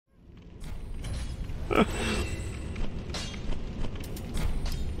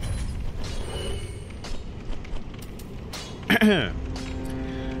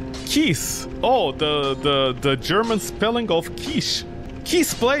Kies. Oh, the German spelling of quiche.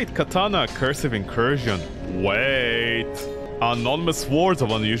 Kies blade, katana, cursive incursion. Wait. Anonymous swords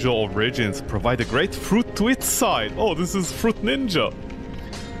of unusual origins provide a great fruit to its side. Oh, this is Fruit Ninja.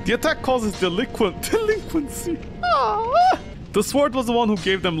 The attack causes delinquency. Ah. The sword was the one who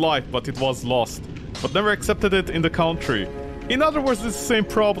gave them life, but it was lost. But never accepted it in the country. In other words, it's the same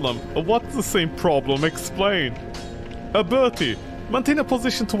problem. What's the same problem? Explain. Ability. Maintain a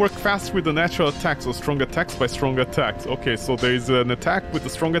position to work fast with the natural attacks or strong attacks by strong attacks. Okay, so there is an attack with the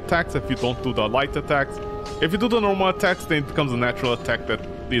strong attacks if you don't do the light attacks. If you do the normal attacks, then it becomes a natural attack that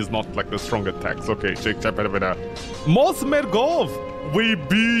is not like the strong attacks. Okay, Mosmergov! We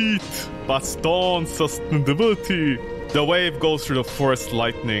beat! Baston sustainability. The wave goes through the forest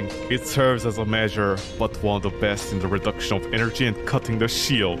lightning. It serves as a measure, but one of the best in the reduction of energy and cutting the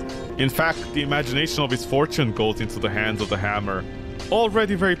shield. In fact, the imagination of his fortune goes into the hands of the hammer.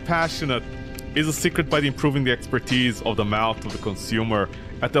 Already very passionate, is a secret by improving the expertise of the mouth of the consumer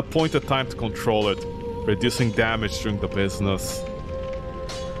at the appointed time to control it, reducing damage during the business.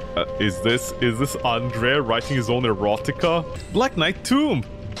 Is this Andre writing his own erotica? Black Knight Tomb,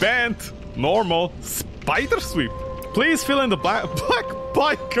 Bent, normal, Spider Sweep. Please fill in the black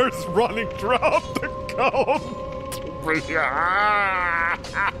bikers running throughout the country.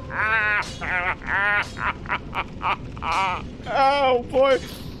 Oh boy,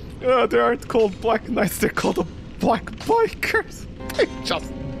 they aren't called Black Knights, they're called the Black Bikers. They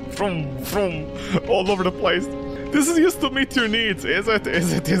just from all over the place. This is used to meet your needs. Is it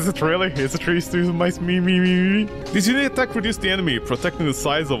really? Is it really used to use me? This unit attack reduced the enemy, protecting the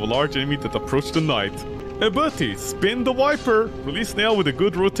size of a large enemy that approached the knight. Ability, spin the wiper, release nail with a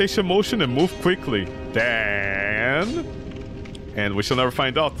good rotation motion and move quickly. Then... and we shall never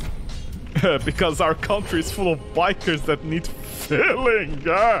find out. Because our country is full of bikers that need filling.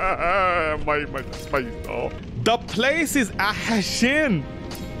 The place is Ashen.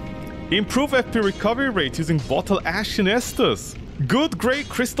 Improve FP recovery rate using bottle Ashen Estus. Good Grey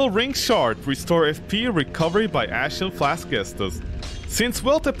Crystal Ring Shard. Restore FP recovery by Ashen Flask Estus. Since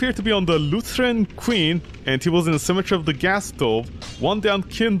wealth appeared to be on the Lutheran Queen and he was in the cemetery of the gas stove, one down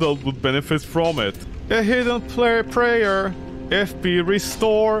kindled would benefit from it. A hidden prayer. FP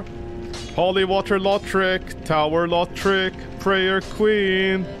restore. Holy Water Lotric. Tower Lotric. Prayer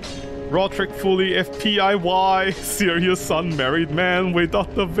Queen. Roderick fully FPIY, serious unmarried man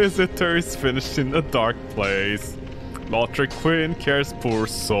without the visitors, finished in a dark place. Lotric Queen cares poor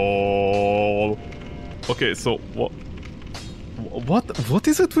soul. Okay, so what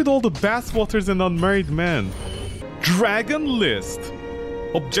is it with all the bathwaters and unmarried men? Dragon List.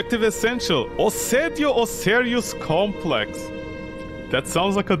 Objective Essential. Oserius Complex. That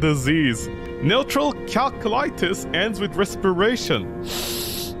sounds like a disease. Neutral calculitis ends with respiration.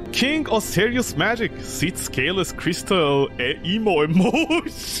 King Oserius Magic, seat scaleless crystal emo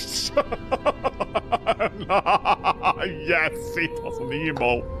emotion. Yes, it was an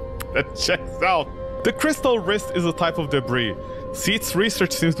emo. That checks out. The crystal wrist is a type of debris. Seat's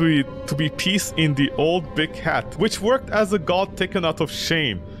research seems to be pieced in the old big hat, which worked as a god taken out of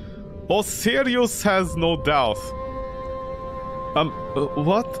shame. Oserius has no doubt.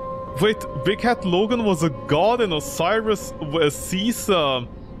 What? Wait, Big Hat Logan was a god and Osiris sees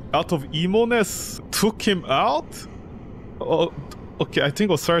out of emo-ness took him out? Oh, okay, I think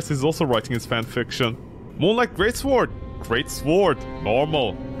Osiris is also writing his fanfiction. Moonlight Greatsword. Greatsword.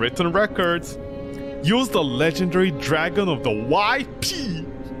 Normal. Written records. Use the legendary dragon of the YP.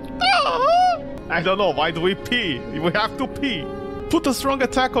 I don't know, why do we pee? We have to pee. Put a strong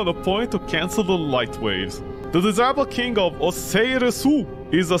attack on a point to cancel the light waves. The desirable king of Oseiresu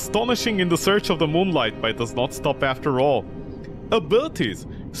is astonishing in the search of the moonlight, but it does not stop after all. Abilities.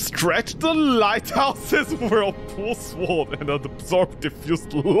 Stretch the lighthouses were a pull sword and absorb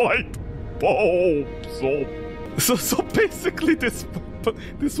diffused light bulbs. So basically this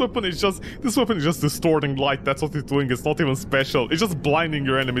weapon is just distorting light. That's what it's doing. It's not even special. It's just blinding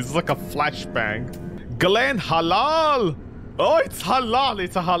your enemies. It's like a flashbang. Galen Halal. Oh, it's halal.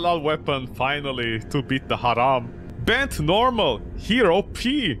 It's a halal weapon. Finally, to beat the haram. Bent normal. Hero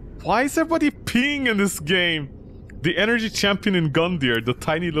P. Why is everybody peeing in this game? The energy champion in Gundyr, the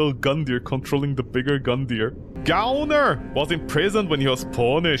tiny little Gundyr controlling the bigger Gundyr. Gowner was imprisoned when he was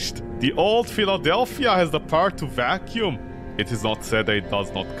punished. The old Philadelphia has the power to vacuum. It is not said that it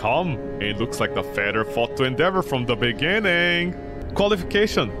does not come. It looks like the feather fought to endeavor from the beginning.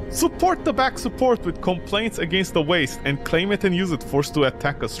 Qualification. Support the back support with complaints against the waist and claim it and use it forced to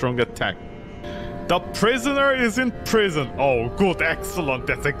attack a strong attack. The prisoner is in prison. Oh, good, excellent.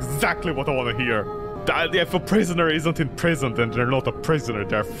 That's exactly what I want to hear. That if a prisoner isn't in prison, then they're not a prisoner.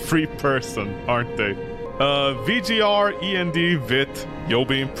 They're a free person, aren't they? VGR, END, VIT. You'll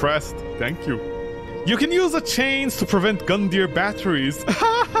be impressed. Thank you. You can use the chains to prevent Gundyr batteries.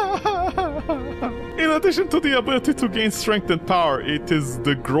 In addition to the ability to gain strength and power, it is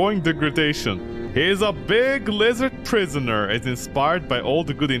the growing degradation. He is a big lizard prisoner, as inspired by all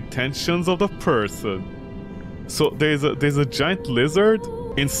the good intentions of the person. So there's a giant lizard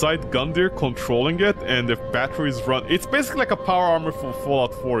inside Gundyr controlling it, and if batteries run... It's basically like a power armor for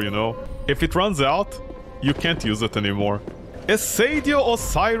Fallout 4, you know? If it runs out, you can't use it anymore. Essadio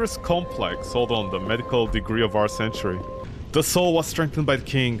Osiris Complex. Hold on, the medical degree of our century. The soul was strengthened by the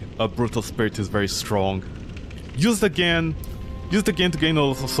king. A brutal spirit is very strong. Use it again to gain a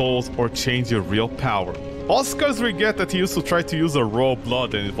lot of souls or change your real power. Oscars regret that he used to try to use a raw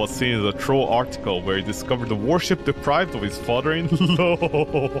blood, and it was seen in the troll article where he discovered the warship deprived of his father-in-law.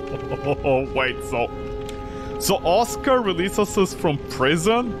 Wait, so Oscar releases us from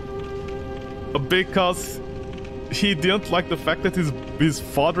prison because he didn't like the fact that his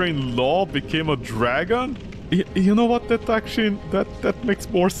father-in-law became a dragon? You know what, that makes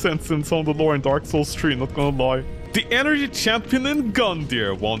more sense in some of the lore in Dark Souls 3, not gonna lie. The energy champion in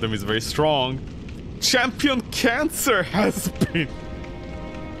Gundyr. One of them is very strong. Champion Cancer has been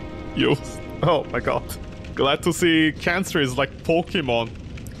used. Oh my god. Glad to see Cancer is like Pokemon.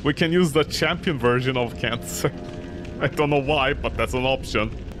 We can use the champion version of Cancer. I don't know why, but that's an option.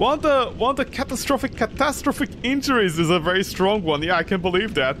 One of the catastrophic injuries is a very strong one. Yeah, I can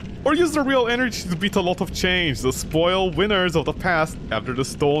believe that. Or use the real energy to beat a lot of change. The spoil winners of the past after the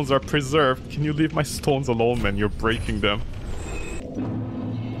stones are preserved. Can you leave my stones alone, man? You're breaking them.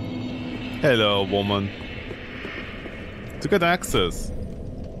 Hello, woman. To get access.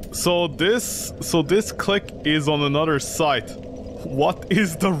 So this click is on another site. What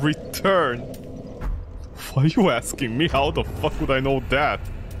is the return? Why are you asking me? How the fuck would I know that?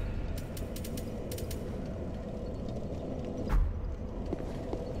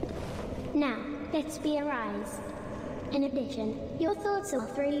 Now, let's be arise. In addition, your thoughts are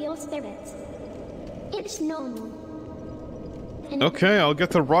through your spirits. It's normal. Okay, I'll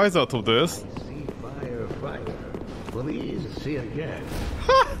get a rise out of this. See fire. Please see again.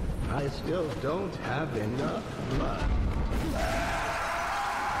 I still don't have enough blood.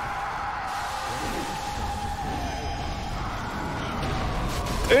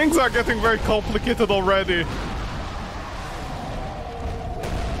 Things are getting very complicated already.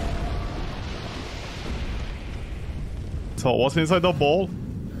 So what's inside the bowl?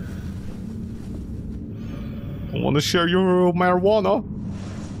 I want to share your marijuana.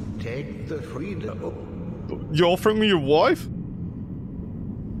 Take the freedom. You're offering me your wife?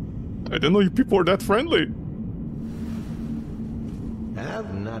 I didn't know you people were that friendly.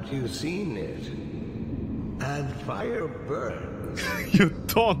 Have not you seen it? And fire burns. You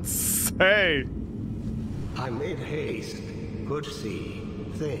don't say. I made haste. Could see.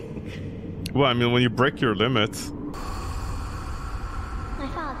 Think. Well, I mean, when you break your limits. My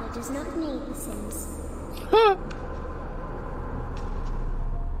father does not need the Sims. Huh.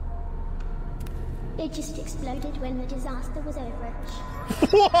 It just exploded when the disaster was over.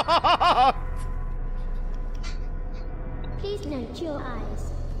 What? Please note your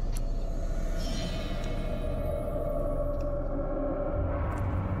eyes.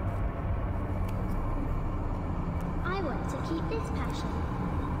 I want to keep this passion.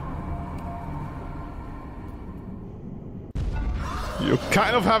 You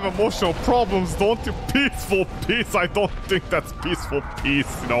kind of have emotional problems, don't you? Peaceful peace. I don't think that's peaceful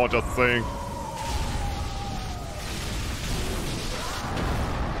peace, you know, just saying.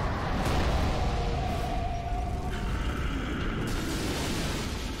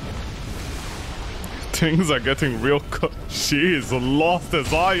 Things are getting real she is lost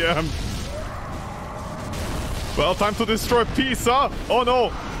as I am. Well, time to destroy peace, huh? Oh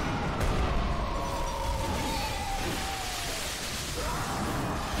no!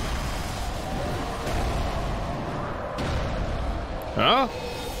 Huh?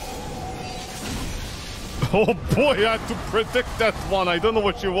 Oh boy, I had to predict that one. I don't know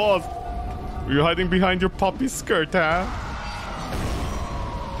what she was. Were you hiding behind your puppy skirt, huh?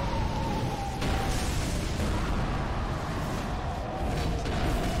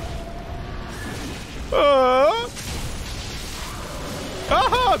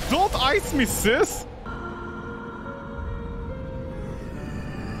 Aha! Don't ice me, sis!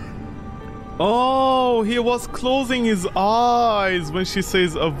 Oh, he was closing his eyes when she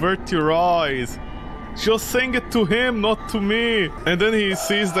says avert your eyes. Just saying it to him, not to me. And then he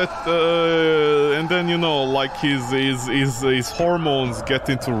sees that, and then, you know, like his hormones get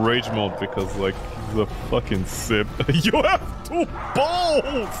into rage mode because, like, he's a fucking sip. You have 2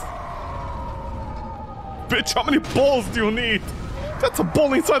 balls! Bitch, how many balls do you need? That's a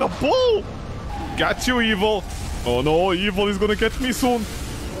ball inside a ball! Got you, Evil. Oh no, Evil is gonna get me soon.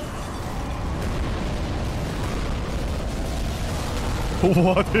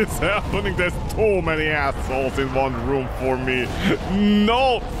 What is happening? There's too many assholes in one room for me.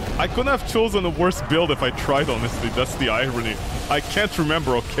 No! I couldn't have chosen a worse build if I tried, honestly. That's the irony. I can't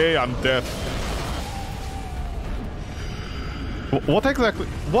remember, okay? I'm dead. What exactly?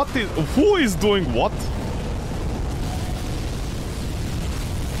 What is... Who is doing what?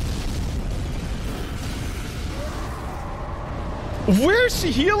 Where is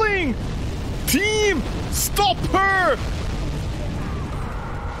she healing? Team! Stop her!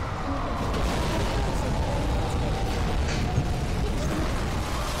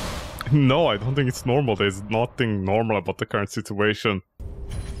 No, I don't think it's normal. There's nothing normal about the current situation.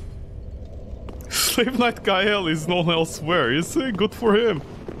 Slave Knight Gael is known elsewhere. Is it good for him?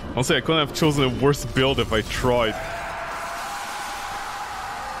 Honestly, I couldn't have chosen a worse build if I tried.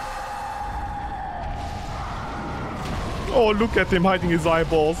 Oh, look at him hiding his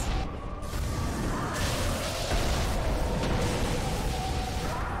eyeballs.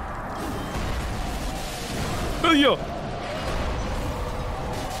 Yo.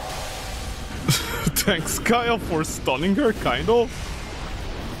 Thanks, Kyle, for stunning her, kind of.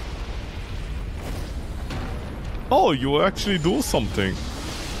 Oh, you actually do something.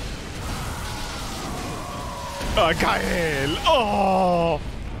 Kyle! Oh!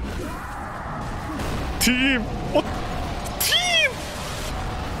 Team! What? Team!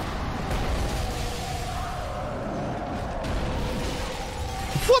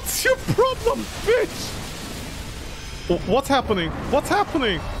 What's your problem, bitch? What's happening? What's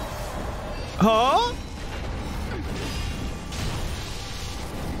happening? Huh?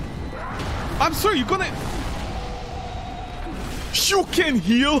 I'm sorry, you're gonna... You can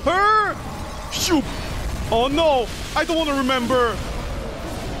heal her? You... Oh no, I don't want to remember.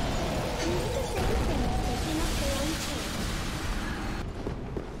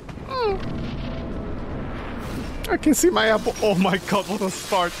 I can see my apple. Oh my god, what a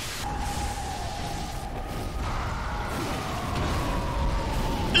start.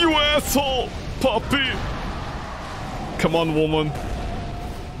 You asshole, puppy. Come on, woman.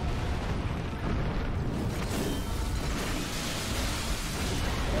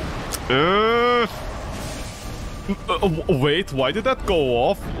 Wait, why did that go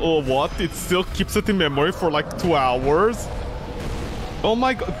off? What? It still keeps it in memory for like 2 hours? Oh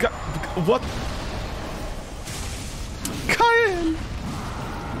my god, what? Kyle!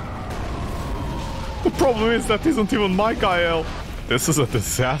 The problem is that isn't even my Kyle. This is a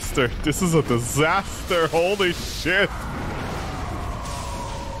disaster. This is a disaster. Holy shit.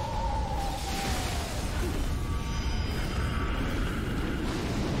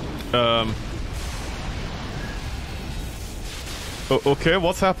 Okay,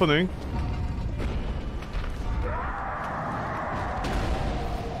 what's happening?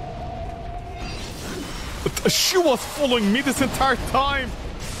 She was following me this entire time!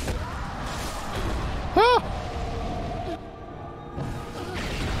 Huh?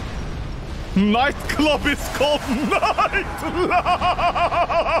 Nightclub is called Nightlife!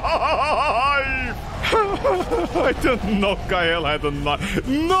 I didn't know Gael had a knife.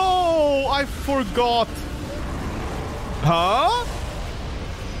 No! I forgot! Huh?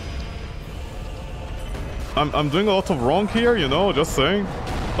 I'm doing a lot of wrong here, you know, just saying.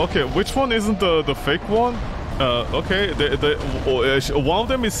 Okay, which one isn't the fake one? Okay, one of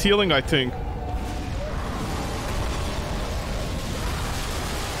them is healing, I think.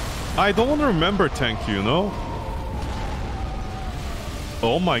 I don't want to remember, thank you, you know?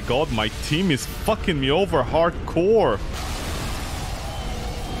 Oh my god, my team is fucking me over hardcore.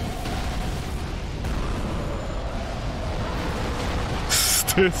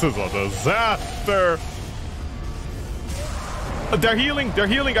 This is a disaster. They're healing,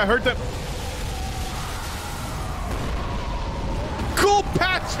 I heard them. Cool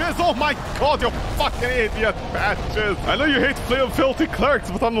Patches! Oh my god, you fucking idiot, Patches! I know you hate filthy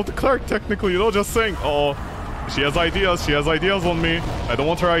clerics, but I'm not a cleric technically, you know, just saying. Oh, she has ideas on me. I don't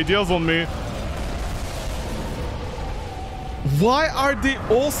want her ideas on me. Why are they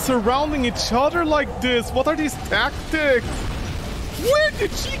all surrounding each other like this? What are these tactics? Where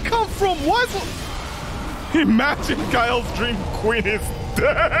did she come from? Why is... Imagine Kyle's dream queen is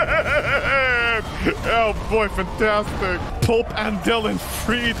dead! Oh boy, fantastic. Pope and Dylan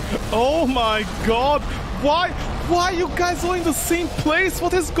freed. Oh my god. Why are you guys all in the same place?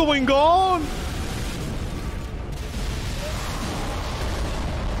 What is going on?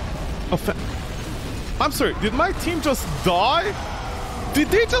 I'm sorry, did my team just die? Did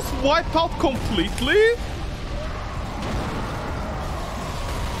they just wipe out completely?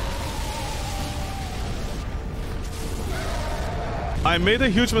 I made a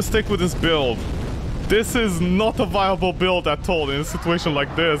huge mistake with this build. This is not a viable build at all in a situation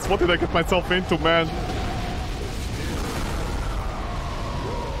like this. What did I get myself into, man?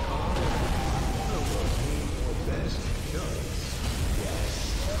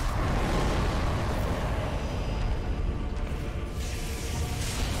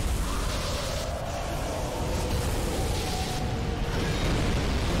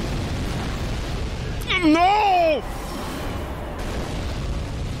 No!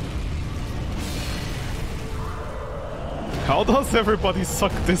 How does everybody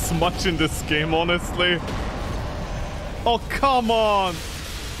suck this much in this game, honestly? Oh, come on!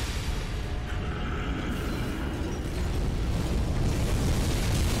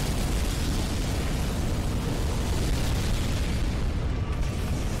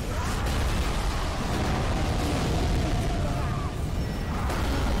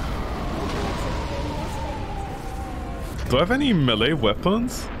 Do I have any melee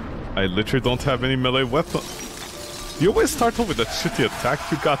weapons? I literally don't have any melee weapons. You always start off with that shitty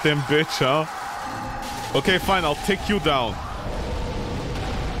attack, you goddamn bitch, huh? Okay, fine, I'll take you down.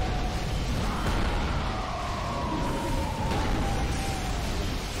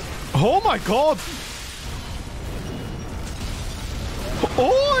 Oh my god!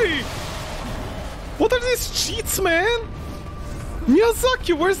 Oi! What are these cheats, man?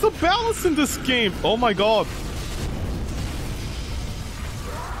 Miyazaki, where's the balance in this game? Oh my god.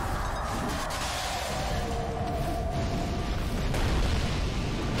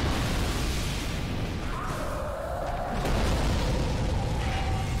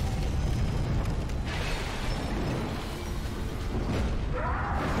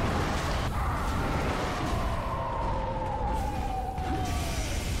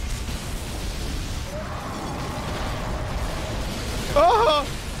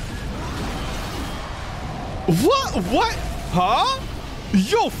 What? Huh?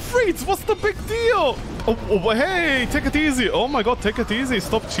 Yo, Freeds, what's the big deal? Oh, hey, take it easy. Oh my god, take it easy.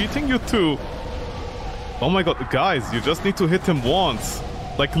 Stop cheating, you two. Oh my god, guys, you just need to hit him once.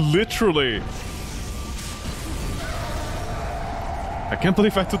 Like, literally. I can't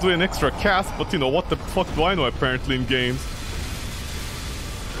believe I had to do an extra cast, but you know, what the fuck do I know apparently in games?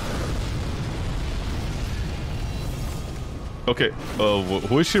 Okay,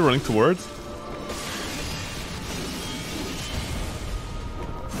 who is she running towards?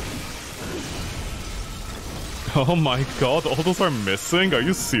 Oh my god, all those are missing? Are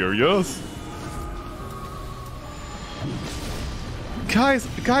you serious? Guys,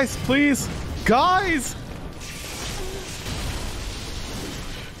 please! Guys!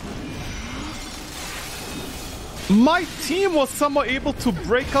 My team was somehow able to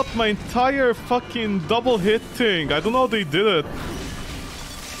break up my entire fucking double hit thing. I don't know how they did it.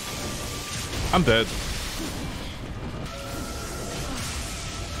 I'm dead.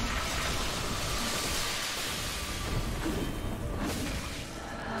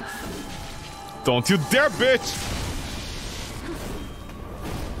 Don't you dare, bitch!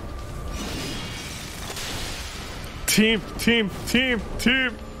 Team!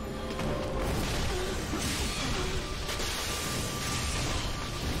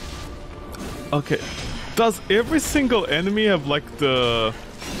 Okay. Does every single enemy have like the...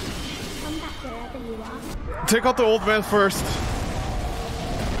 Come back wherever you are. Take out the old man first.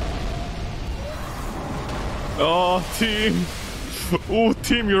 Oh, team. Oh,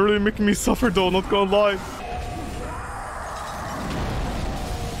 team, you're really making me suffer though, not gonna lie.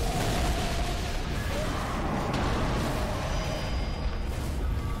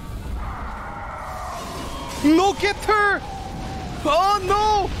 No, get her! Oh,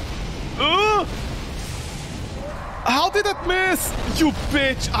 no! How did that miss? You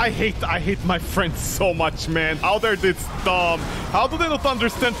bitch! I hate my friends so much, man. How they're this dumb? How do they not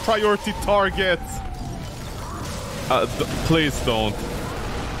understand priority targets? Please don't.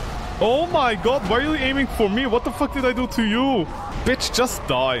 Oh my god, why are you aiming for me? What the fuck did I do to you? Bitch, just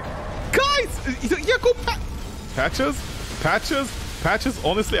die. Guys! Yeah, go Patches?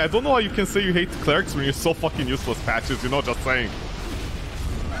 Honestly, I don't know how you can say you hate clerics when you're so fucking useless, Patches. You know, just saying.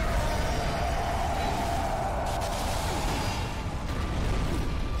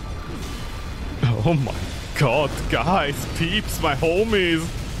 Oh my god, guys, peeps, my homies.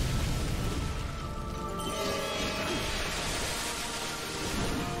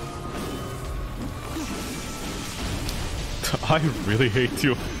 I really hate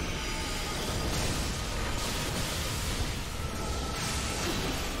you.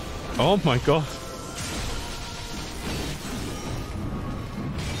 Oh my god.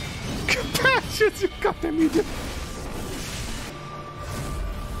 Compassions, you goddamn idiot.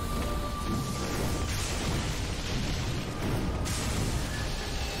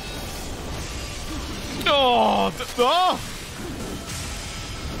 Oh, oh!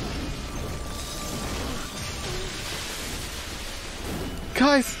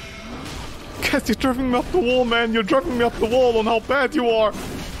 Guys, you're driving me up the wall, man. You're driving me up the wall on how bad you are.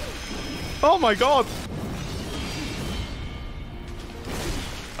 Oh my god.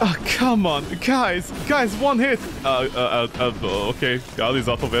 Oh, come on. Guys, one hit. Okay, God is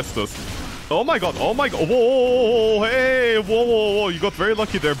out of Estus. Oh my god, oh my god. Whoa, hey, whoa. You got very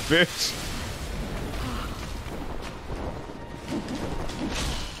lucky there, bitch.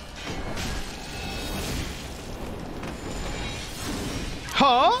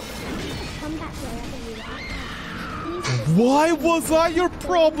 Huh? Come back wherever you are. Why was I your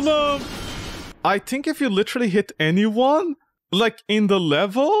problem? I think if you literally hit anyone, like in the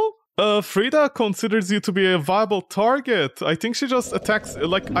level, Frida considers you to be a viable target. I think she just attacks,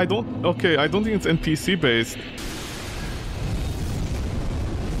 like, I don't think it's NPC based.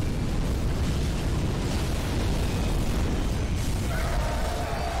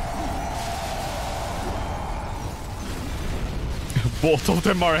 Both of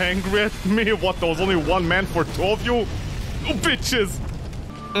them are angry at me. What, there was only one man for two of you? You bitches!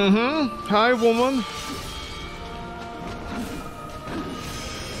 Hi, woman.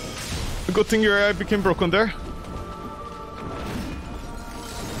 Good thing your eye became broken there.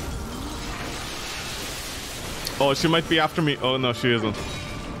 Oh, she might be after me. Oh, no, she isn't.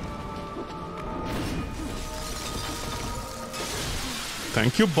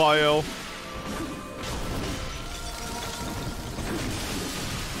 Thank you, Bio.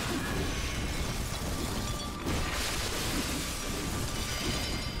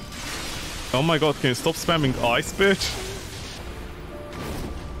 Oh my god, can you stop spamming ice, bitch?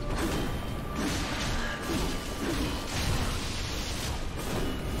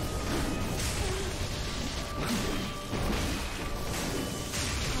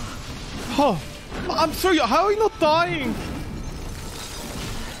 Oh, I'm sorry, how are you not dying?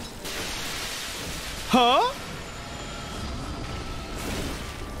 Huh?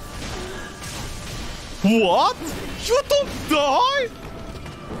 What? You don't die?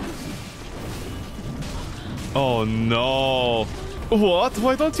 Oh no. What?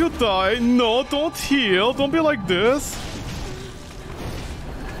 Why don't you die? No, don't heal. Don't be like this.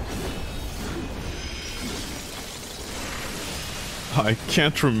 I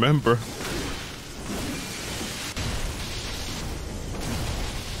can't remember.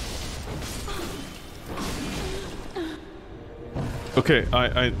 Okay,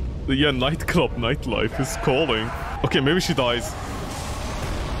 yeah, nightlife is calling. Okay, maybe she dies.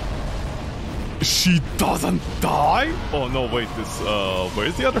 She doesn't die? Oh no, wait,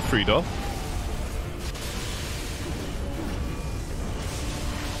 where's the other Frida?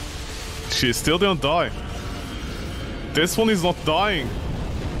 She still didn't die. This one is not dying.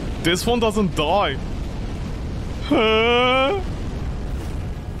 This one doesn't die. Oh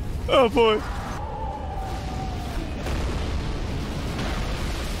boy.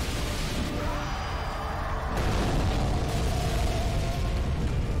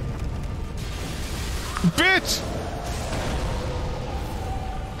 Bitch!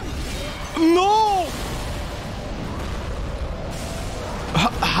 No!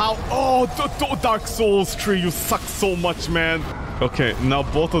 How? Oh, Dark Souls 3, you suck so much, man. Okay, now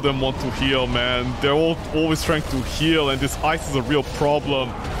both of them want to heal, man. They're all always trying to heal, and this ice is a real problem.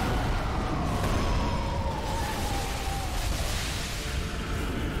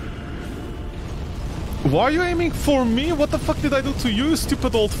 Why are you aiming for me? What the fuck did I do to you,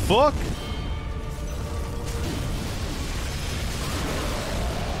 stupid old fuck?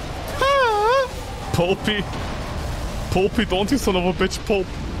 Popey, don't you son of a bitch, Pope.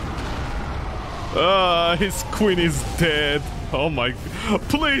 His queen is dead. Oh my...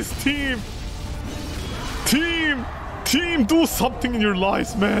 Please, team! Team, do something in your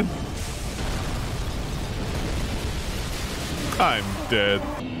lives, man. I'm dead.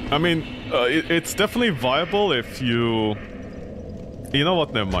 I mean, it's definitely viable if you... You know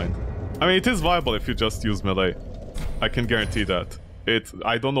what, never mind. I mean, it is viable if you just use melee. I can guarantee that.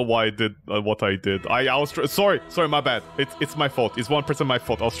 I don't know why I did what I did. I was sorry, my bad. It's my fault. It's 1% my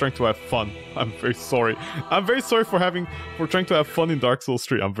fault. I was trying to have fun. I'm very sorry. I'm very sorry for trying to have fun in Dark Souls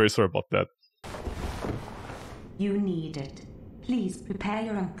 3. I'm very sorry about that. You need it. Please prepare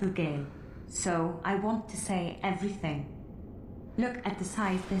your Uncle Gale. So, I want to say everything. Look at the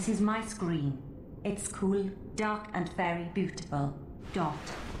size. This is my screen. It's cool, dark and very beautiful. Dot.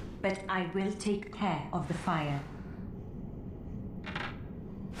 But I will take care of the fire.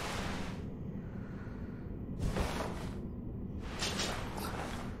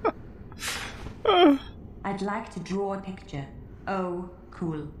 I'd like to draw a picture. Oh,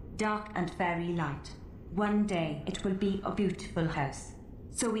 cool, dark and very light. One day it will be a beautiful house.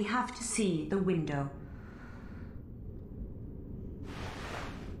 So we have to see the window.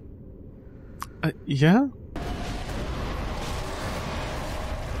 Yeah?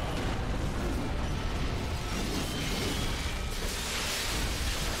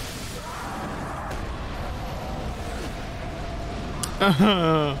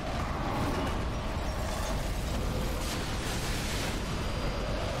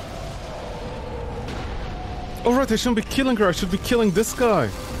 Alright, I shouldn't be killing her, I should be killing this guy.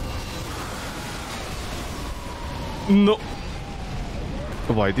 No.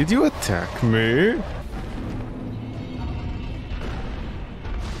 Why did you attack me?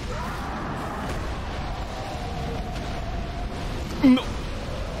 No.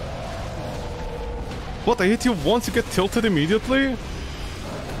 What, I hit you once, you get tilted immediately?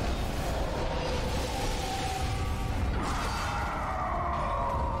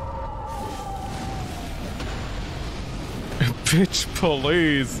 Bitch,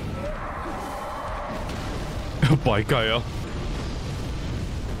 please. Bye, Gaia.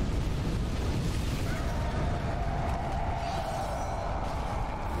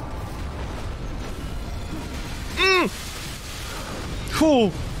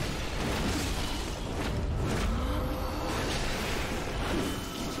 Cool.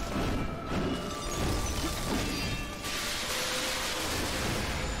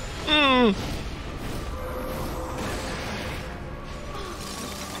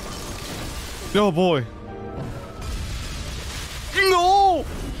 Oh boy. No!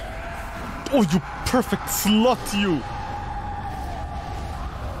 Oh, you perfect slut, you!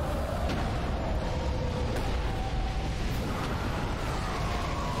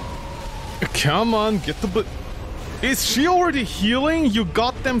 Come on, get the Is she already healing? You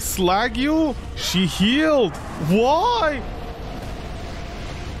got them slag you? She healed. Why?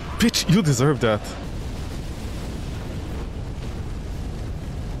 Bitch, you deserve that.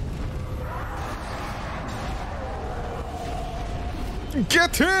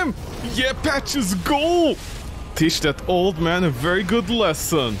 Get him! Yeah, Patches, go! Teach that old man a very good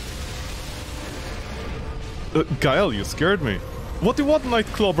lesson. Gael, you scared me. What do you want,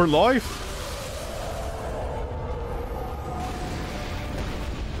 nightclubber life?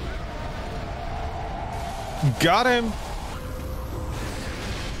 Got him!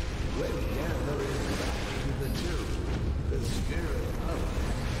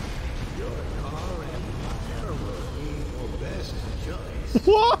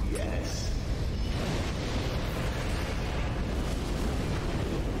 What? Yes.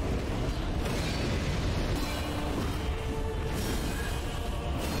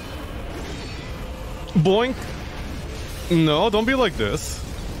 Boink. No, don't be like this.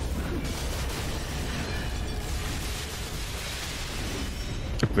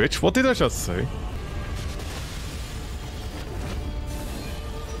 Bitch, what did I just say?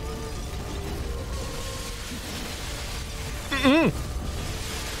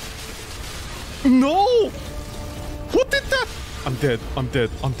 No! Who did that? I'm dead, I'm dead,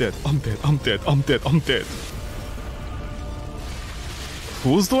 I'm dead, I'm dead, I'm dead, I'm dead, I'm dead.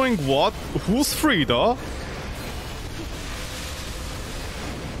 Who's doing what? Who's Frida?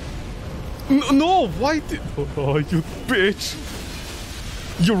 No, why did... Oh, you bitch!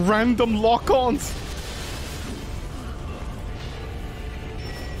 You random lock-ons!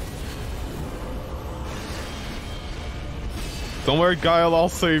 Don't worry, Gael, I'll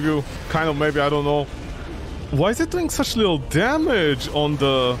save you. Kind of, maybe, I don't know. Why is it doing such little damage on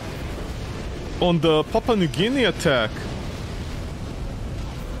the Papua New Guinea attack?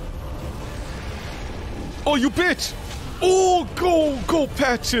 Oh, you bitch! Oh, go,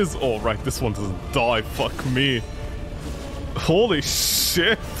 Patches! Oh, right, this one doesn't die. Fuck me. Holy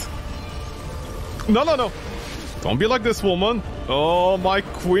shit! No. Don't be like this, woman. Oh, my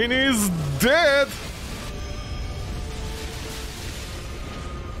queen is dead!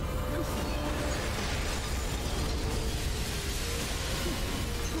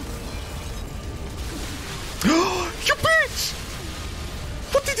 You bitch!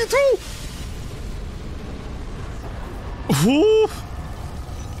 What did you do? Ooh.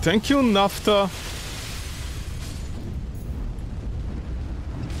 Thank you, Nafta.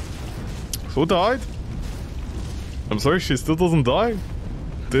 Who died? I'm sorry, she still doesn't die?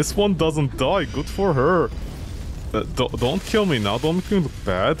 This one doesn't die, good for her. Don't kill me now, don't make me look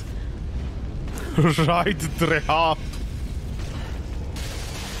bad. Ride Drehap.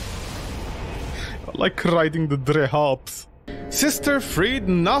 I like riding the Drehaps. Sister Fried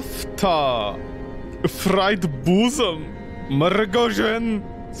Nafta. Fried Bosom. Margojen.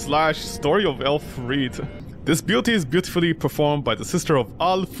 / Story of Elfried. This beauty is beautifully performed by the sister of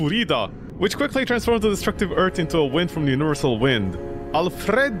Al-Furida, which quickly transforms the destructive earth into a wind from the universal wind.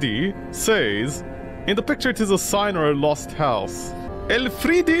 Alfredi says, in the picture it is a sign or a lost house.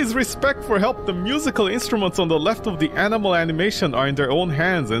 Elfridi's respect for help. The musical instruments on the left of the animal animation are in their own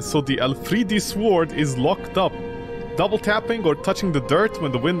hands, and so the Alfredi sword is locked up. Double tapping or touching the dirt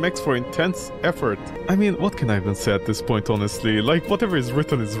when the wind makes for intense effort. I mean, what can I even say at this point, honestly? Like, whatever is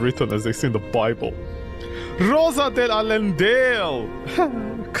written, as they say in the Bible. Rosa del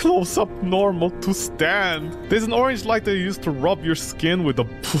Alendale! Close up normal to stand. There's an orange light that you use to rub your skin with a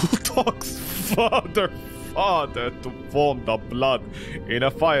bulldog's father to form the blood in a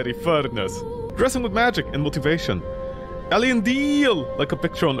fiery furnace. Dressing with magic and motivation. Alendale, like a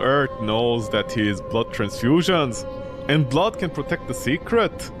picture on Earth, knows that his blood transfusions and blood can protect the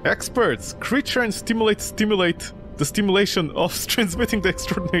secret. Experts, creature and stimulate the stimulation of transmitting the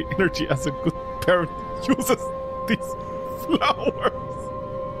extraordinary energy as a good parent uses these flowers.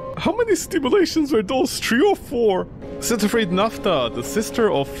 How many stimulations were those? 3 or 4? Sister Fried Nafta, the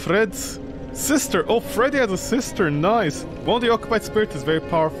sister of Fred's sister. Oh, Freddy has a sister, nice. One of the occupied spirits is very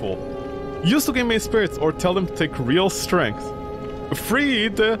powerful. Used to gain many spirits or tell them to take real strength.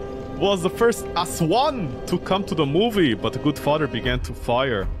 Fried was the first Aswan to come to the movie, but the good father began to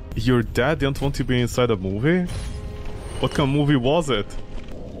fire. Your dad didn't want to be inside a movie? What kind of movie was it?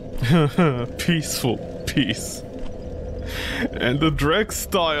 Peaceful peace. And the Dreg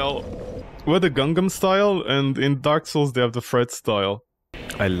style. We're the Gungam style, and in Dark Souls they have the Fred style.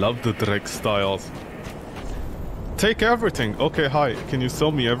 I love the Dreg styles. Take everything. Okay, hi. Can you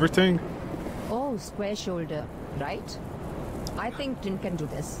sell me everything? Oh, square shoulder, right? I think Tin can do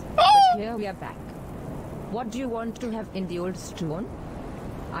this. Oh! But here we are back. What do you want to have in the old stone?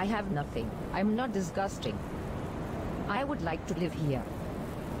 I have nothing. I'm not disgusting. I would like to live here.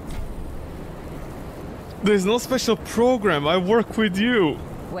 There's no special program. I work with you.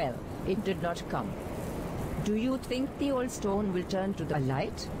 Well, it did not come. Do you think the old stone will turn to the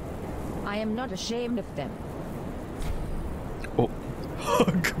light? I am not ashamed of them. Oh,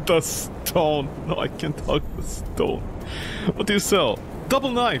 hug the stone. No, I can't hug the stone. What do you sell? Double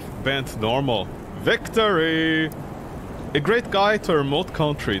knife, bent normal. Victory! A great guide to a remote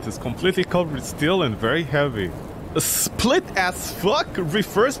country. It is completely covered with steel and very heavy. A split as fuck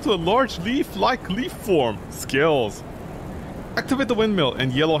refers to a large leaf-like leaf form. Skills. Activate the windmill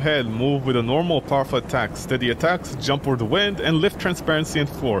and yellow head. Move with a normal powerful attack. Steady attacks, jump over the wind, and lift transparency and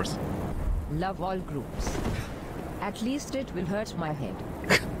force. Love all groups. At least it will hurt my head.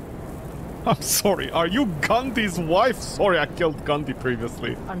 I'm sorry, are you Gandhi's wife? Sorry, I killed Gandhi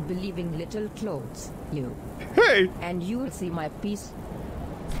previously. Unbelieving little clothes, you. Hey! And you'll see my piece.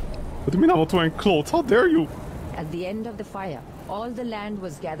 What do you mean I'm not wearing clothes? How dare you? At the end of the fire, all the land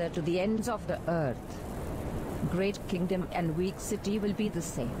was gathered to the ends of the earth. Great kingdom and weak city will be the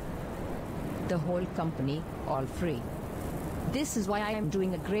same. The whole company, all free. This is why I am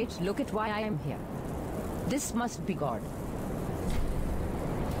doing a great look at why I am here. This must be God.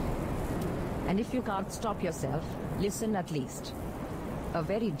 And if you can't stop yourself, listen at least. A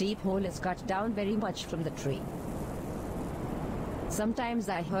very deep hole is cut down very much from the tree. Sometimes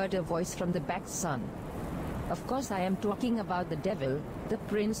I heard a voice from the back sun. Of course I am talking about the devil, the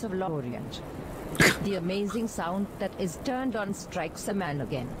Prince of Lorient. The amazing sound that is turned on strikes a man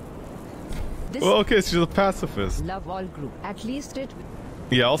again. This Well, okay, she's a pacifist. love all group. At least it...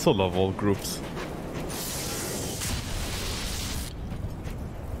 Yeah, I also love all groups.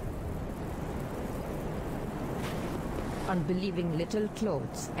 Unbelieving little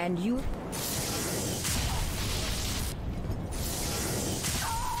clothes. And you...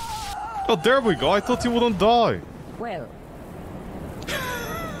 Oh, there we go. I thought you wouldn't die. Well,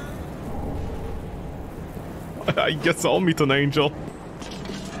 I guess I'll meet an angel.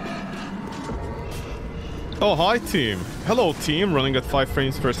 Oh, hi, team. Hello, team. Running at 5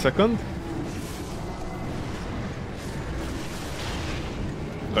 frames per second.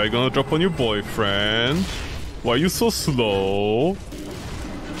 Are you gonna drop on your boyfriend? Why are you so slow?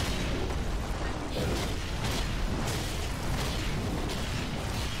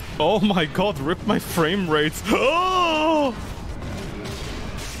 Oh my god, rip my frame rates. Oh!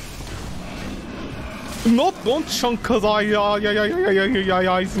 Don't chunk cause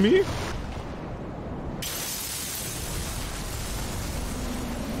eyes me.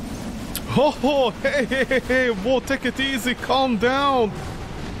 Oh, hey, hey, hey, hey, whoa, take it easy, calm down.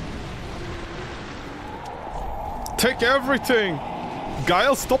 Take everything.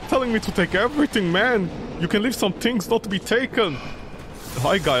 Guile, stop telling me to take everything, man. You can leave some things not to be taken.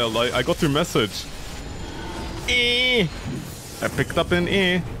 Hi, Guile, I got your message. I picked up an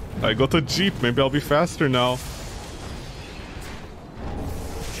I got a Jeep, maybe I'll be faster now.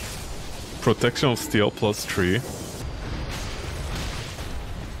 Protection of steel +3.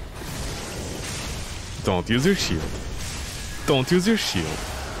 Don't use your shield. Don't use your shield.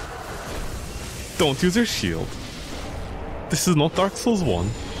 Don't use your shield. This is not Dark Souls 1.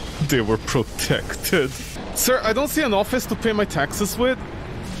 They were protected. Sir, I don't see an office to pay my taxes with.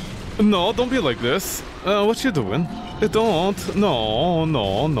 No, don't be like this. What you doing? Don't. No,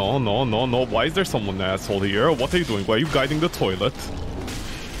 no, no, no, no, no. Why is there someone asshole here? What are you doing? Why are you guiding the toilet?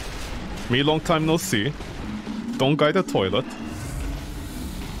 Me, long time no see. Don't guide the toilet.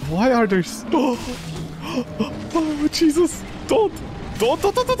 Why are there... Oh, Jesus. Don't.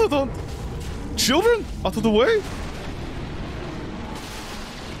 Don't. Children, out of the way.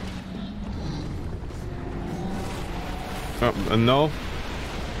 No.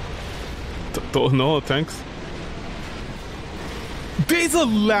 No, thanks. There's a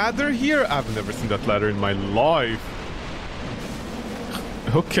ladder here? I've never seen that ladder in my life.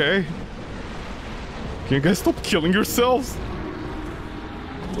 Okay. Can you guys stop killing yourselves?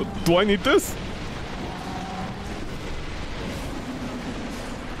 Do I need this?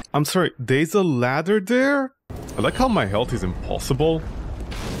 I'm sorry, there's a ladder there? I like how my health is impossible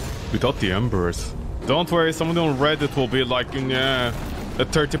without the embers. Don't worry, someone on Reddit will be like, yeah, a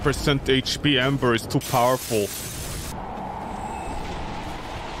 30% HP ember is too powerful.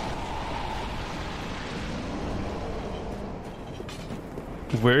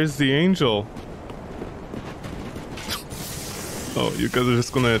 Where's the angel? Oh, you guys are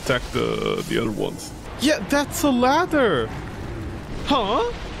just gonna attack the other ones. Yeah, that's a ladder!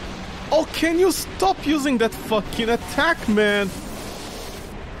 Huh? Oh, can you stop using that fucking attack, man?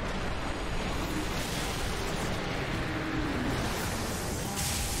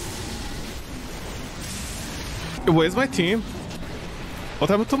 Where's my team? What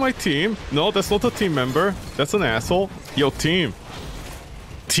happened to my team? No, that's not a team member. That's an asshole. Yo, team.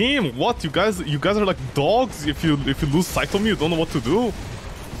 Team, what? You guys are like dogs. If you lose sight of me, you don't know what to do.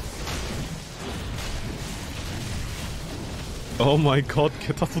 Oh my god,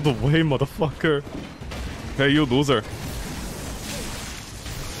 get out of the way, motherfucker. Hey, you loser.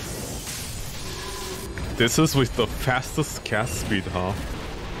 This is with the fastest cast speed, huh?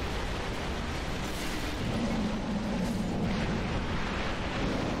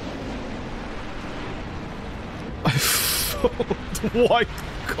 White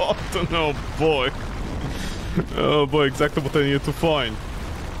cotton, oh boy. Oh boy, exactly what I needed to find.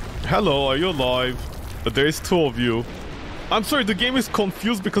 Hello, are you alive? There's two of you. I'm sorry, the game is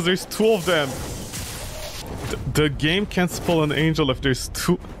confused because there's two of them. The game can't spell an angel if there's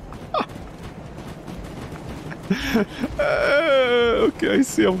two. Okay, I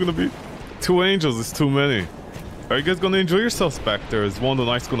see I'm gonna be... Two angels is too many. Are you guys gonna enjoy yourselves back there? Is one of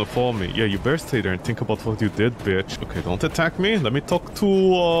the knights gonna follow me? Yeah, you better stay there and think about what you did, bitch. Okay, don't attack me. Let me talk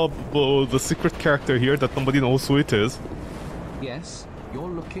to the secret character here that nobody knows who it is. Yes, you're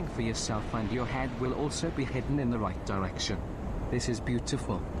looking for yourself and your head will also be hidden in the right direction. This is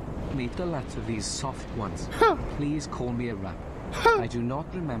beautiful. Meet the latter, these soft ones. Please call me a rap. I do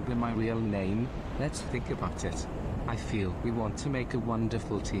not remember my real name. Let's think about it. I feel we want to make a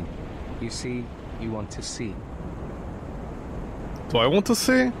wonderful team. You see, you want to see. Do I want to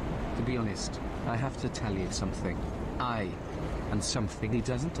see? To be honest, I have to tell you something. And something he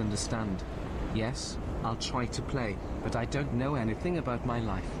doesn't understand. Yes, I'll try to play, but I don't know anything about my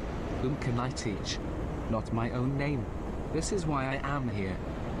life. Whom can I teach? Not my own name. This is why I am here.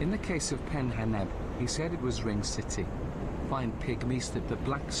 In the case of Penhaneb, he said it was Ring City. Find pygmies that the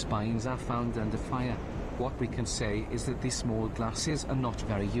black spines are found under fire. What we can say is that these small glasses are not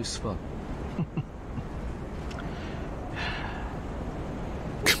very useful.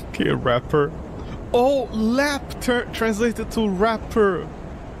 Okay, rapper. Oh, lap translated to rapper.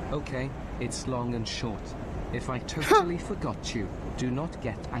 Okay, it's long and short. If I totally forgot you, do not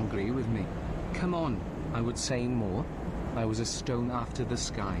get angry with me. Come on, I would say more. I was a stone after the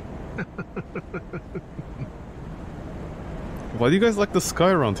sky. Why do you guys like the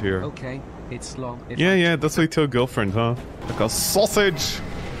sky around here? Okay, it's long. Yeah, that's what you tell your girlfriend, huh? Like a sausage!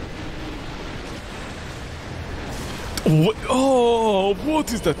 What? Oh,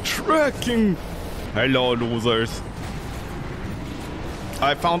 what is that tracking? Hello, losers.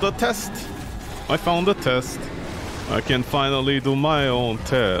 I found a test. I can finally do my own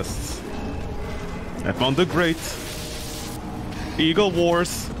tests. I found the great Eagle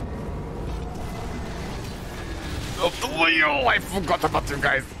Wars. Oh, I forgot about you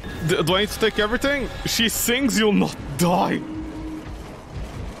guys. Do I need to take everything? She sings, you'll not die.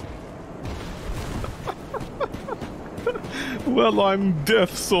 Well, I'm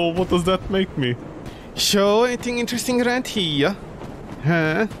deaf, so what does that make me? So, anything interesting around here?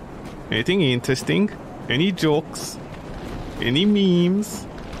 Huh? Anything interesting? Any jokes? Any memes?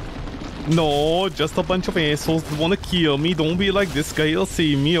 No, just a bunch of assholes that wanna kill me. Don't be like this guy, he'll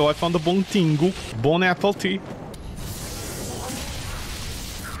see me. Oh, I found a Bon Tingu. Bon apple tea.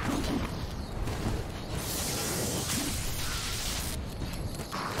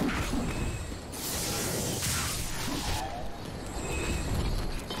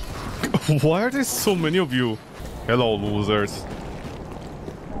 Why are there so many of you? Hello, losers.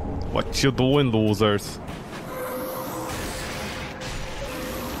 What you doing, losers?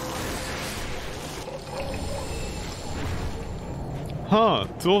 Huh,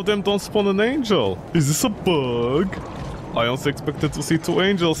 two of them don't spawn an angel. Is this a bug? I also expected to see two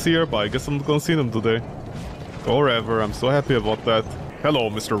angels here, but I guess I'm not gonna see them today. Or ever, I'm so happy about that. Hello,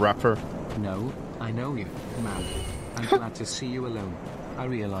 Mr. Rapper. No, I know you, man. I'm glad to see you alone. I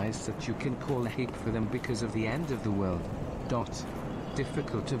realized that you can call hate for them because of the end of the world.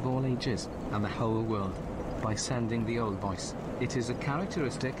 Difficult of all ages, and the whole world. By sending the old voice. It is a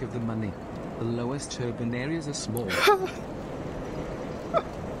characteristic of the money. The lowest urban areas are small.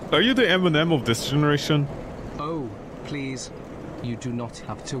 Are you the Eminem of this generation? Oh, please. You do not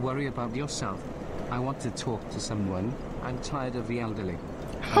have to worry about yourself. I want to talk to someone. I'm tired of the elderly.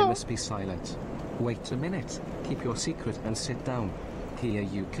 I must be silent. Wait a minute. Keep your secret and sit down. Here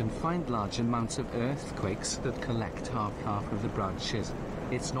you can find large amounts of earthquakes that collect half of the branches.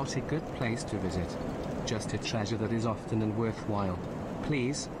 It's not a good place to visit. Just a treasure that is often and worthwhile.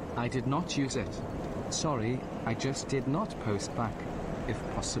 Please, I did not use it. Sorry, I just did not post back. If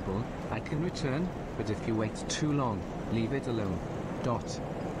possible, I can return, but if you wait too long, leave it alone.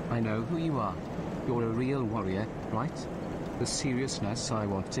 I know who you are. You're a real warrior, right? The seriousness I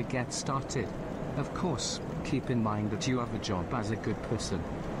want to get started. Of course, keep in mind that you have a job as a good person.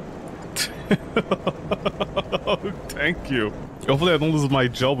 Thank you. Hopefully I don't lose my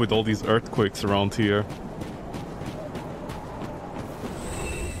job with all these earthquakes around here.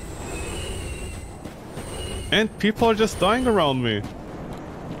 And people are just dying around me.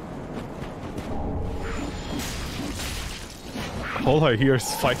 All I hear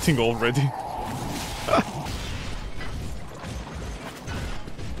is fighting already.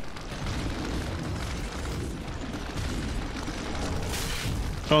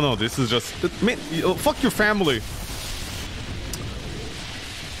 Oh no, this is just... Man, fuck your family!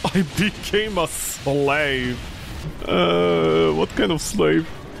 I became a slave. What kind of slave?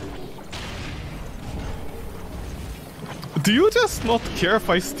 Do you just not care if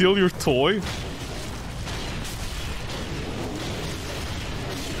I steal your toy?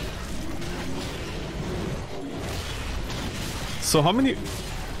 So how many...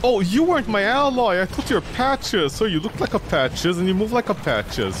 Oh, you weren't my ally. I thought you were Patches. So you look like a Patches and you move like a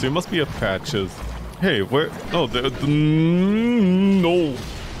Patches. So you must be a Patches. Hey, where... Oh, no.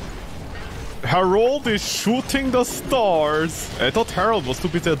 Harold is shooting the stars. I thought Harold was too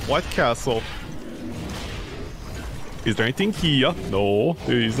busy at White Castle. Is there anything here? No,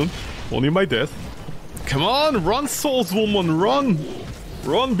 there isn't. Only my death. Come on, run, Souls Woman, run!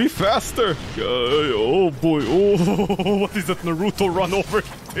 Run, be faster! Oh boy, oh, what is that Naruto run over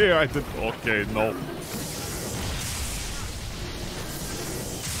there? I did. Okay, no.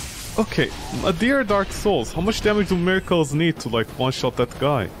 Okay, dear Dark Souls, how much damage do miracles need to like one-shot that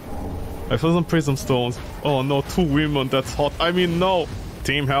guy? I found some prism stones. Oh no, 2 women, that's hot. I mean, no!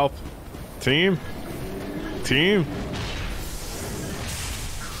 Team, help! Team! Team!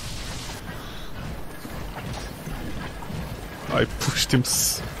 I pushed him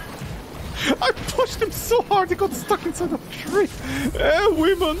so hard he got stuck inside a tree.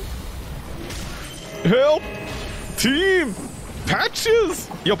 Women! Help! Team! Patches!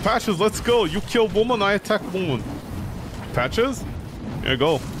 Yo, Patches, let's go. You kill woman, I attack woman. Patches? Here you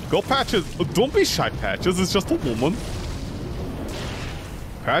go. Go, Patches. Oh, don't be shy, Patches. It's just a woman.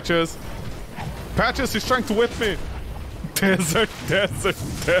 Patches. Patches, he's trying to whip me. Desert, desert,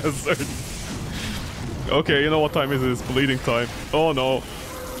 desert. Okay, you know what time is it? It's bleeding time. Oh no.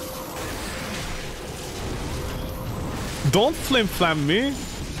 Don't flim-flam me.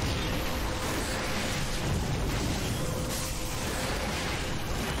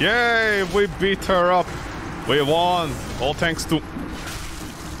 Yay, we beat her up. We won. All thanks to...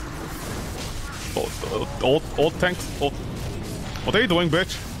 all thanks... What are you doing,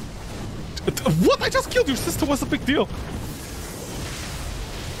 bitch? What? I just killed your sister. What's the big deal?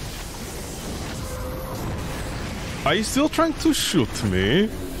 Are you still trying to shoot me?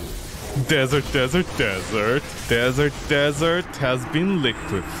 Desert, desert, desert. Desert, desert has been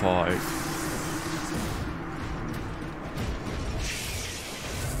liquefied.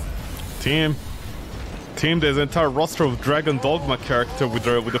 Team, there's an entire roster of Dragon Dogma character with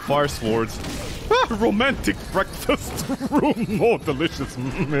the fire swords. Ah, romantic breakfast room. Oh, delicious.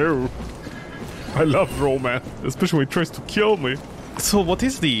 No. I love romance, especially when he tries to kill me. So what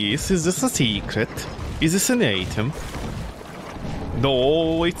is this? Is this a secret? Is this an item?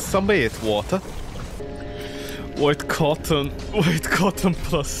 No, it's some water. White cotton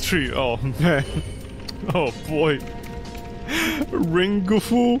 +3. Oh man. Oh boy.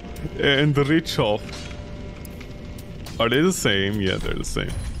 Ringufu and Richoff. Are they the same? Yeah, they're the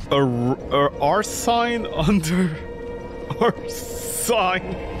same. R sign under R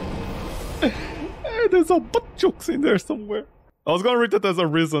sign. There's a butt jokes in there somewhere. I was gonna read that as a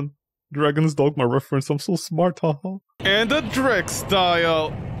Risen Dragon's Dogma reference. I'm so smart, haha. And a Drex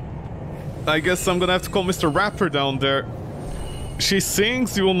dial. I guess I'm gonna have to call Mr. Rapper down there. She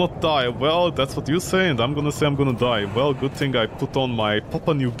sings, you will not die. Well, that's what you say, and I'm gonna say I'm gonna die. Well, good thing I put on my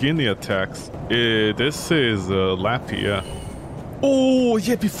Papua New Guinea attacks. This is Lappy, yeah. Oh,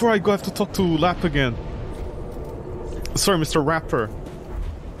 yeah, before I go, I have to talk to Lap again. Sorry, Mr. Rapper.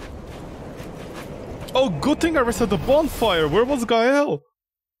 Oh, good thing I reset the bonfire. Where was Gael?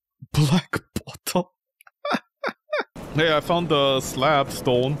 Black bottom. Hey, I found the slab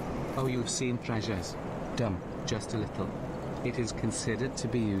stone. Oh, you've seen treasures. Dumb, just a little. It is considered to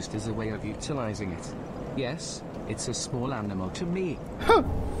be used as a way of utilizing it. Yes, it's a small animal to me. Huh.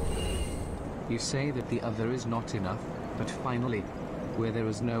 You say that the other is not enough, but finally, where there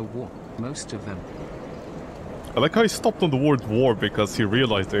is no war, most of them. I like how he stopped on the word war because he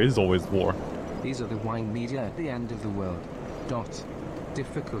realized there is always war. These are the wine media at the end of the world. Dot.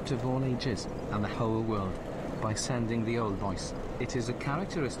 Difficult of all ages, and the whole world. By sending the old voice, it is a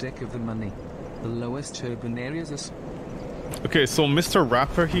characteristic of the money. The lowest urban areas are... Okay, so Mr.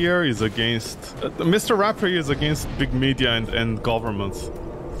 Rapper here is against... Mr. Rapper here is against big media and governments.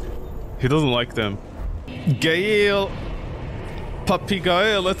 He doesn't like them. Gael! Puppy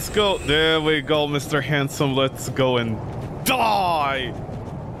Gael, let's go! There we go, Mr. Handsome, let's go and die!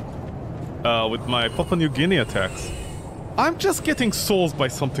 With my Papua New Guinea attacks. I'm just getting souls by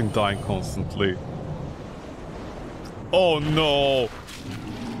something dying constantly. Oh no!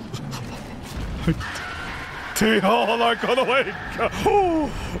 They all are gonna wake!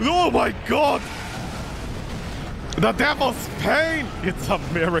 Oh my god! The devil's pain! It's a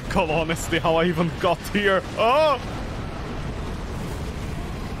miracle, honestly, how I even got here. Oh!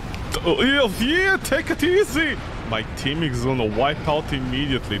 Yeah, take it easy! My team is gonna wipe out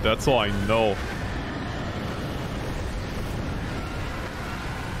immediately, that's all I know.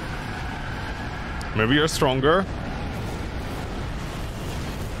 Maybe you're stronger.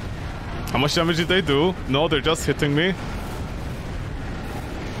 How much damage did they do? No, they're just hitting me.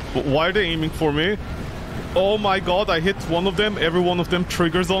 Why are they aiming for me? Oh my god, I hit one of them. Every one of them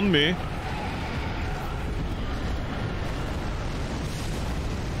triggers on me.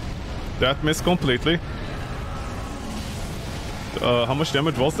 That missed completely. How much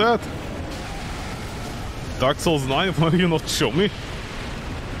damage was that? Dark Souls 9, why do you not show me?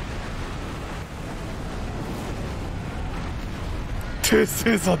 This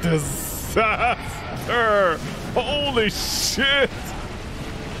is a disaster! Holy shit!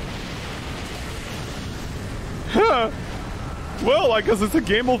 Huh. Well, I guess it's a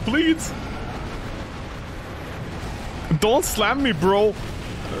game of bleeds. Don't slam me, bro.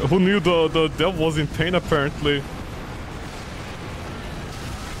 Who knew the devil was in pain, apparently.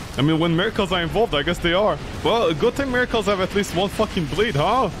 I mean, when miracles are involved, I guess they are. Well, a good thing miracles have at least one fucking bleed,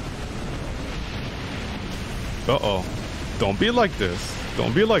 huh? Uh-oh. Don't be like this.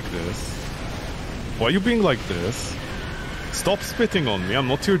 Don't be like this. Why are you being like this? Stop spitting on me. I'm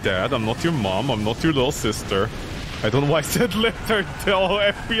not your dad. I'm not your mom. I'm not your little sister. I don't know why I said later. Tell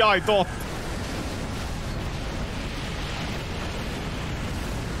FBI, don't.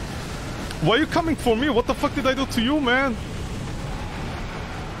 Why are you coming for me? What the fuck did I do to you, man?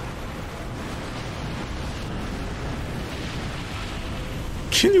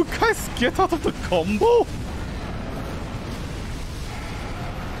 Can you guys get out of the combo?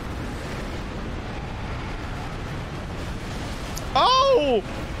 Oh!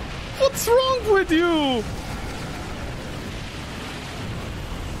 What's wrong with you?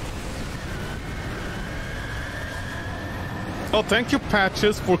 Oh, thank you,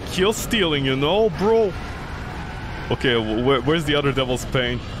 Patches, for kill stealing, you know, bro. Okay, where's the other devil's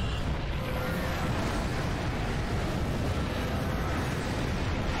pain?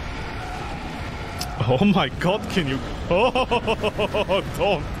 Oh my god, can you... Oh,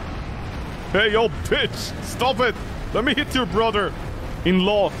 don't. Hey, yo, bitch! Stop it! Let me hit your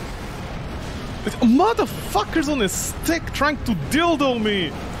brother-in-law. Motherfuckers on a stick trying to dildo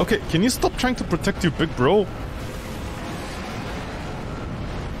me! Okay, can you stop trying to protect your big bro?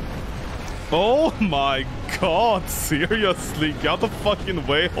 Oh my god, seriously? Get out the fucking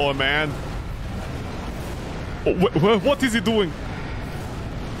way, oh man. Oh, what is he doing?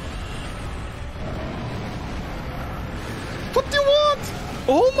 What do you want?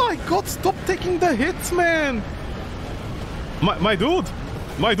 Oh my god, stop taking the hits, man! My dude!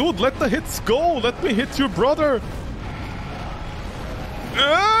 My dude, let the hits go! Let me hit your brother!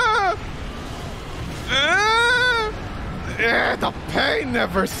 The pain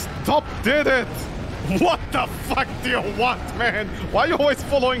never stopped, did it? What the fuck do you want, man? Why are you always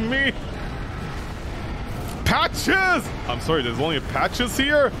following me? Patches! I'm sorry, there's only Patches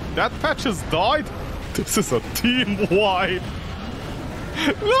here? That Patches died? This is a team-wide.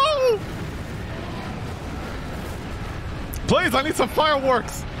 No! Please, I need some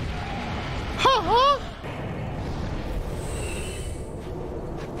fireworks! Ha-ha!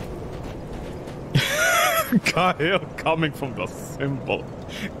 Gael coming from the symbol.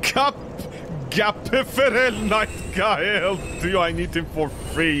 Gapiferel Night Gael. Do I need him for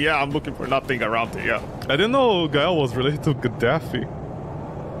free? Yeah, I'm looking for nothing around here. I didn't know Gael was related to Gaddafi.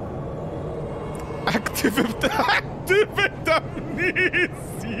 Activate amnesia.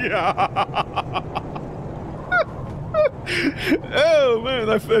 Oh man,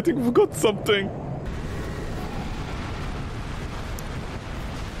 I think we forgot something.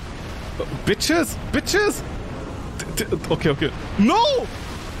 Bitches! Bitches! Okay. No!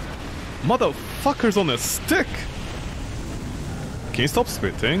 Motherfuckers on a stick! Can you stop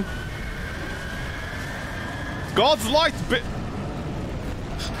spitting? God's light,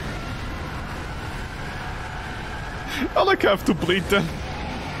 I like have to bleed them.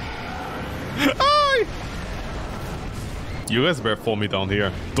 Aye! You guys better fall me down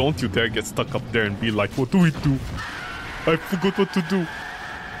here. Don't you dare get stuck up there and be like, what do we do? I forgot what to do.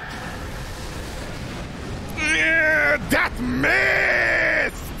 That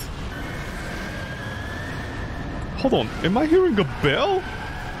missed! Hold on, am I hearing a bell?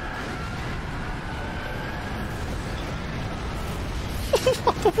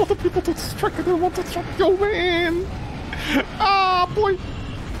 I don't want the people to distract. I don't want to distract. Yo, man! Ah, boy!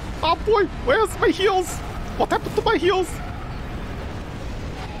 Ah, boy! Where's my heels? What happened to my heels?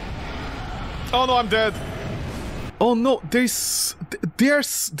 Oh no, I'm dead. Oh no,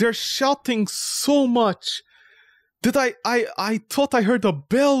 they're shouting so much. Did I thought I heard a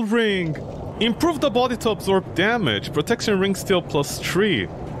bell ring. Improve the body to absorb damage. Protection ring still +3.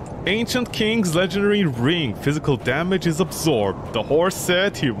 Ancient King's legendary ring. Physical damage is absorbed. The horse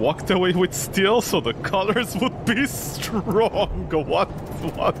said he walked away with steel so the colors would be strong. What?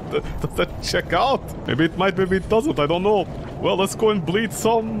 Does that check out? Maybe it might, maybe it doesn't. I don't know. Well, let's go and bleed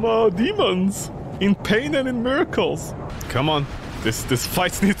some demons. In pain and in miracles. Come on. This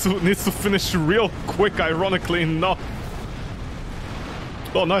fight needs to finish real quick, ironically enough.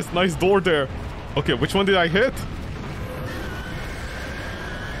 Oh, nice door there. Okay, which one did I hit?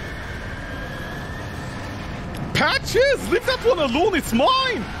 Patches! Leave that one alone, it's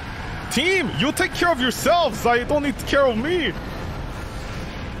mine! Team, you take care of yourselves, I don't need care of me!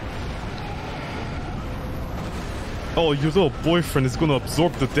 Oh, your little boyfriend is gonna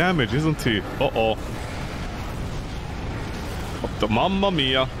absorb the damage, isn't he? Uh-oh. Mamma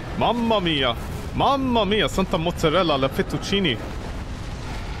mia, mamma mia, mamma mia, Santa Mozzarella, la fettuccine.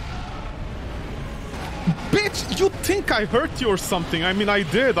 Bitch, you think I hurt you or something? I mean, I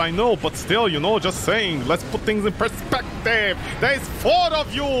did, I know, but still, you know, just saying. Let's put things in perspective. There's 4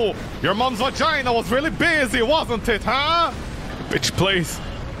 of you. Your mom's vagina was really busy, wasn't it, huh? Bitch, please.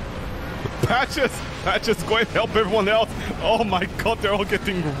 Patches, go and help everyone else. Oh my god, they're all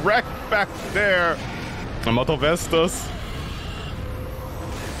getting wrecked back there. I'm out of Estus.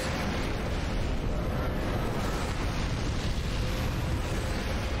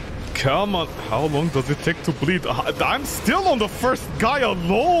 Come on, how long does it take to bleed? I'm still on the first guy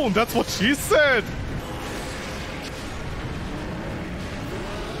alone, that's what she said!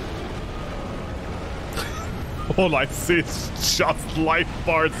 All I see is just life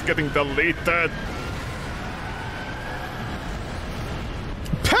bars getting deleted.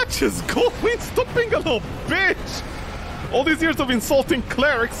 Patches, go in, stop being a little bitch! All these years of insulting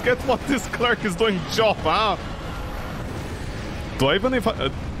clerics, get what this cleric is doing job, huh? Do I even if I...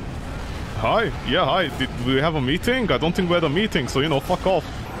 Hi, yeah, hi. Did we have a meeting? I don't think we had a meeting, so, you know, fuck off.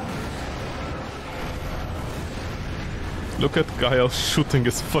 Look at Gael shooting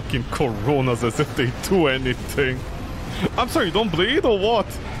his fucking coronas as if they do anything. I'm sorry, you don't bleed or what?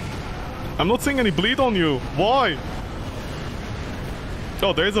 I'm not seeing any bleed on you. Why?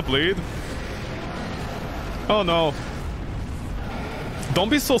 Oh, there's a bleed. Oh no. Don't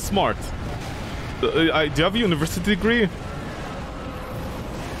be so smart. Do you have a university degree?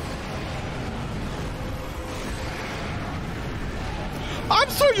 I'm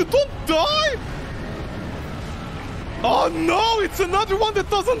sorry, you don't die? Oh no, it's another one that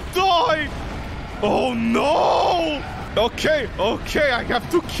doesn't die! Oh no! Okay, I have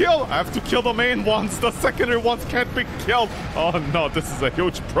to kill the main ones. The secondary ones can't be killed. Oh no, this is a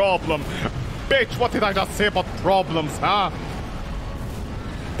huge problem. Bitch, what did I just say about problems, huh?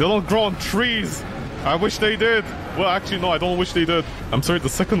 They don't grow on trees. I wish they did. Well, actually, no, I don't wish they did. I'm sorry, the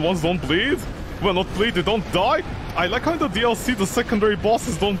second ones don't bleed? Well, not bleed, they don't die? I like how in the DLC the secondary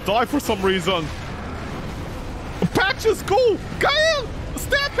bosses don't die for some reason. Patches, go! Gael!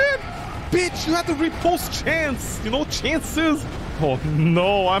 Stab him! Bitch, you had the repost chance! You know, chances? Oh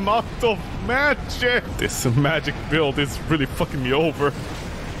no, I'm out of magic! This magic build is really fucking me over.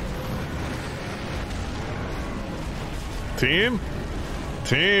 Team?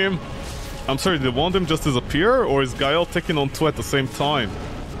 I'm sorry, did one of them just disappear? Or is Gael taking on two at the same time?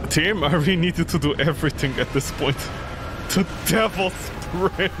 Team, I really need you to do everything at this point. The Devil's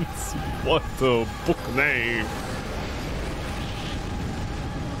Prince! What a book name!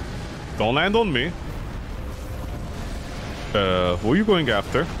 Don't land on me. Who are you going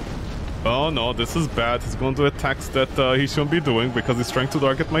after? Oh no, this is bad. He's going to do attacks that he shouldn't be doing because he's trying to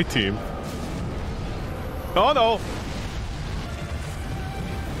target my team. Oh no!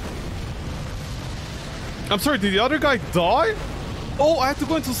 I'm sorry, did the other guy die? Oh, I had to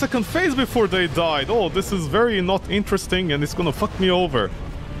go into second phase before they died. Oh, this is very not interesting and it's gonna fuck me over.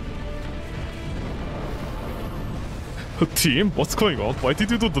 Team, what's going on? Why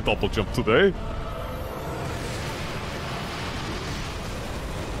did you do the double jump today?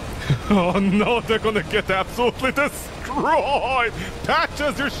 Oh no, they're gonna get absolutely destroyed!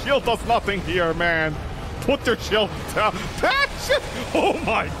 Patches, your shield does nothing here, man! Put your shield down! Patches! Oh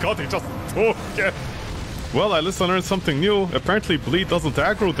my god, he just took it! Well, at least I learned something new. Apparently bleed doesn't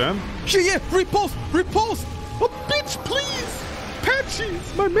aggro them. Yeah, repost! Repost! Oh, bitch, please!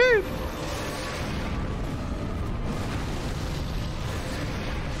 Patches, my man!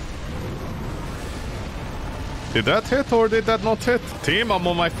 Did that hit or did that not hit? Team, I'm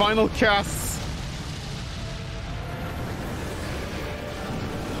on my final casts.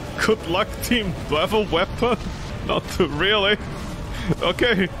 Good luck, team. Do I have a weapon? Not really.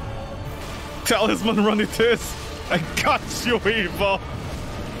 Okay. Talisman run it is. I got you, Evil.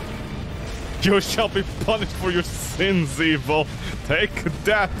 You shall be punished for your sins, Evil. Take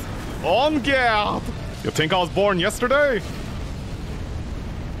that. On guard. You think I was born yesterday?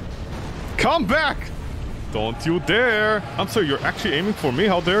 Come back. Don't you dare! I'm sorry, you're actually aiming for me?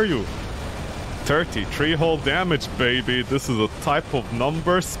 How dare you? 33 whole damage, baby. This is a type of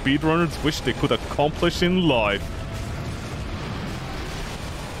number speedrunners wish they could accomplish in life.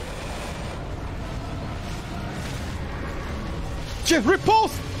 Yeah,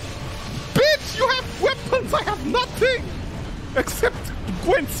 riposte! Bitch, you have weapons! I have nothing! Except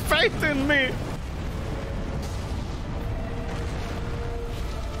Gwen's faith in me!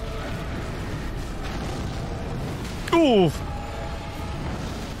 Oof!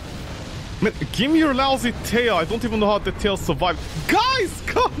 Man, give me your lousy tail. I don't even know how the tail survived. Guys,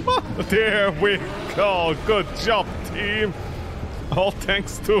 come on! There we go. Good job, team. All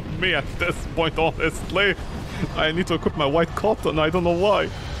thanks to me at this point, honestly. I need to equip my white cotton. I don't know why.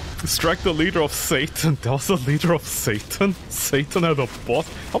 Strike the leader of Satan. That was the leader of Satan? Satan had a boss?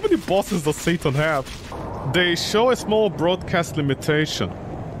 How many bosses does Satan have? They show a small broadcast limitation.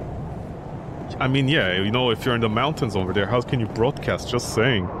 I mean, yeah, you know, if you're in the mountains over there, how can you broadcast? Just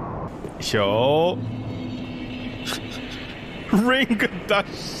saying. Yo. Ring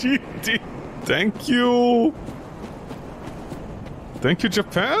Dashiti. Thank you. Thank you,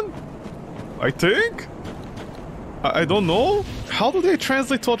 Japan? I think? I don't know. How do they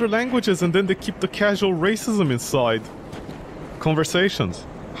translate to other languages and then they keep the casual racism inside? Conversations.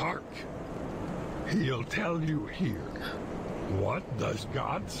 Hark. He'll tell you here. What does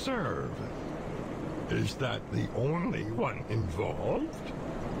God serve? Is that the only one involved?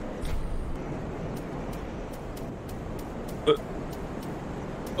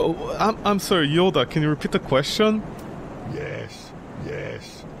 I'm sorry, Yoda, can you repeat the question? Yes,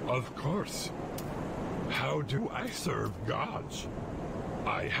 of course. How do I serve gods?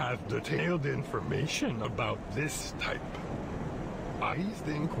 I have detailed information about this type. I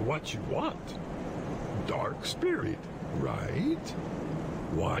think what you want. Dark spirit, right?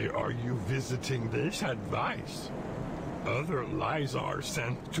 Why are you visiting this advice? Other lies are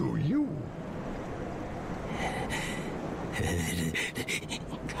sent to you.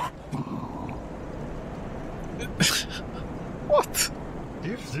 What?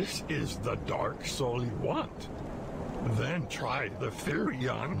 If this is the dark soul you want, then try the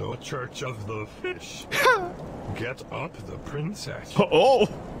Firiano Church of the Fish. Get up the princess. Oh!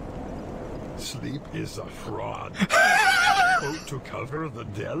 Sleep is a fraud. Coat to cover the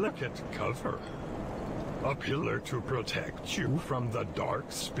delicate cover. A pillar to protect you from the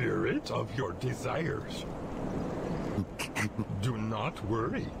dark spirit of your desires. Do not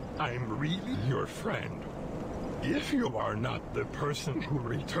worry, I'm really your friend. If you are not the person who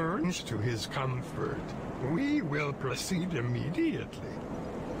returns to his comfort, we will proceed immediately.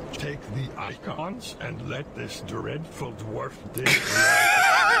 Take the icons and let this dreadful dwarf dig.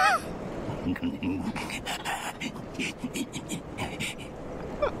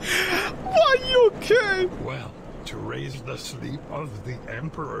 Are you okay? Well, to raise the sleep of the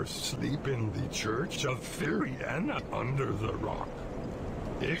Emperor, sleep in the Church of Firiana under the rock.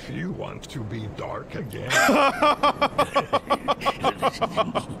 If you want to be dark again...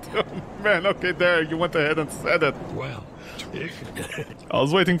 Man, okay, there, you went ahead and said it. Well, if... I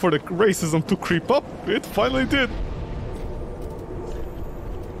was waiting for the racism to creep up. It finally did.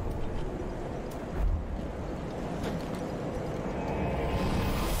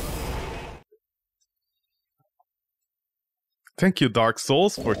 Thank you, Dark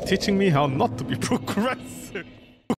Souls, for teaching me how not to be progressive.